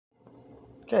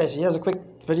Okay, so here's a quick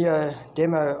video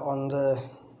demo on the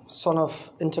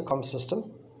SONOFF Intercom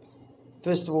system.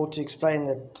 First of all, to explain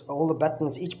that all the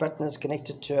buttons, each button is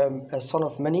connected to a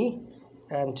SONOFF Mini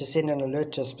to send an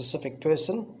alert to a specific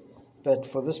person. But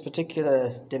for this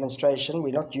particular demonstration,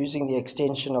 we're not using the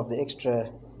extension of the extra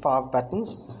 5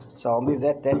 buttons. So I'll move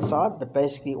that side, but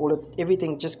basically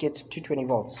everything just gets 220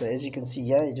 volts. So as you can see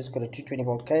here, you just got a 220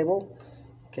 volt cable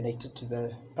connected to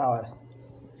the power.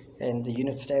 And the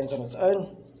unit stands on its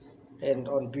own, and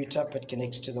on boot up it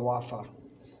connects to the Wi-Fi.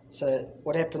 So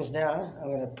what happens now, I'm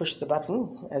going to push the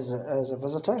button as a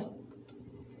visitor,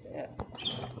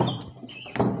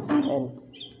 and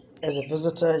as a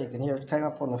visitor you can hear it came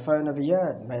up on the phone over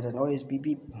here. It made a noise, beep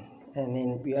beep, and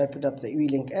then we opened up the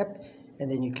UELink app,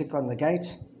 and then you click on the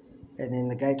gate, and then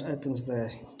the gate opens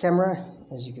the camera.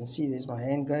 As you can see, there's my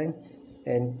hand going,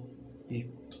 and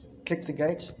you click the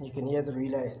gate, you can hear the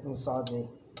relay inside there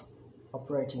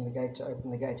operating the gate to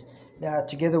open the gate. Now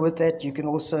together with that, you can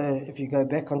also, if you go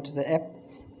back onto the app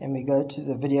and we go to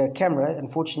the video camera,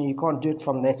 unfortunately you can't do it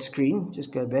from that screen,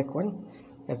 just go back one.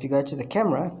 If you go to the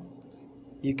camera,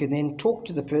 you can then talk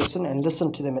to the person and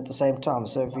listen to them at the same time.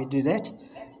 So if we do that,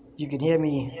 you can hear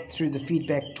me through the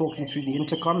feedback talking through the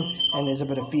intercom, and there's a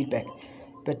bit of feedback.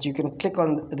 But you can click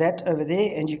on that over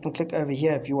there, and you can click over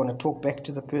here if you want to talk back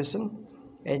to the person,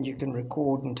 and you can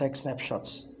record and take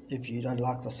snapshots if you don't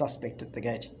like the suspect at the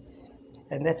gate.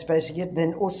 And that's basically it.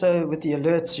 Then also with the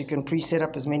alerts, you can pre-set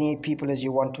up as many people as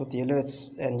you want with the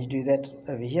alerts, and you do that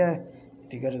over here.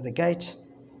 If you go to the gate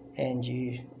and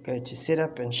you go to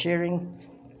setup and sharing,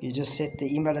 you just set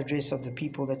the email address of the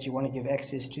people that you want to give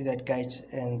access to that gate,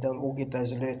 and they'll all get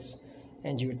those alerts.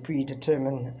 And you would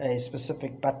predetermine a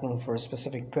specific button for a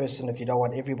specific person if you don't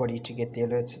want everybody to get the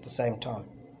alerts at the same time.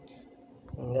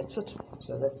 And that's it.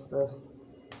 So that's the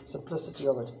simplicity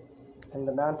of it. And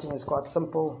the mounting is quite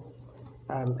simple,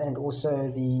 and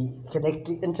also the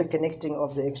interconnecting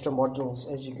of the extra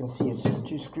modules. As you can see, it's just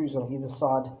 2 screws on either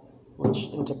side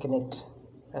which interconnect,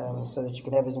 so that you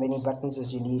can have as many buttons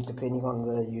as you need depending on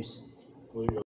the use.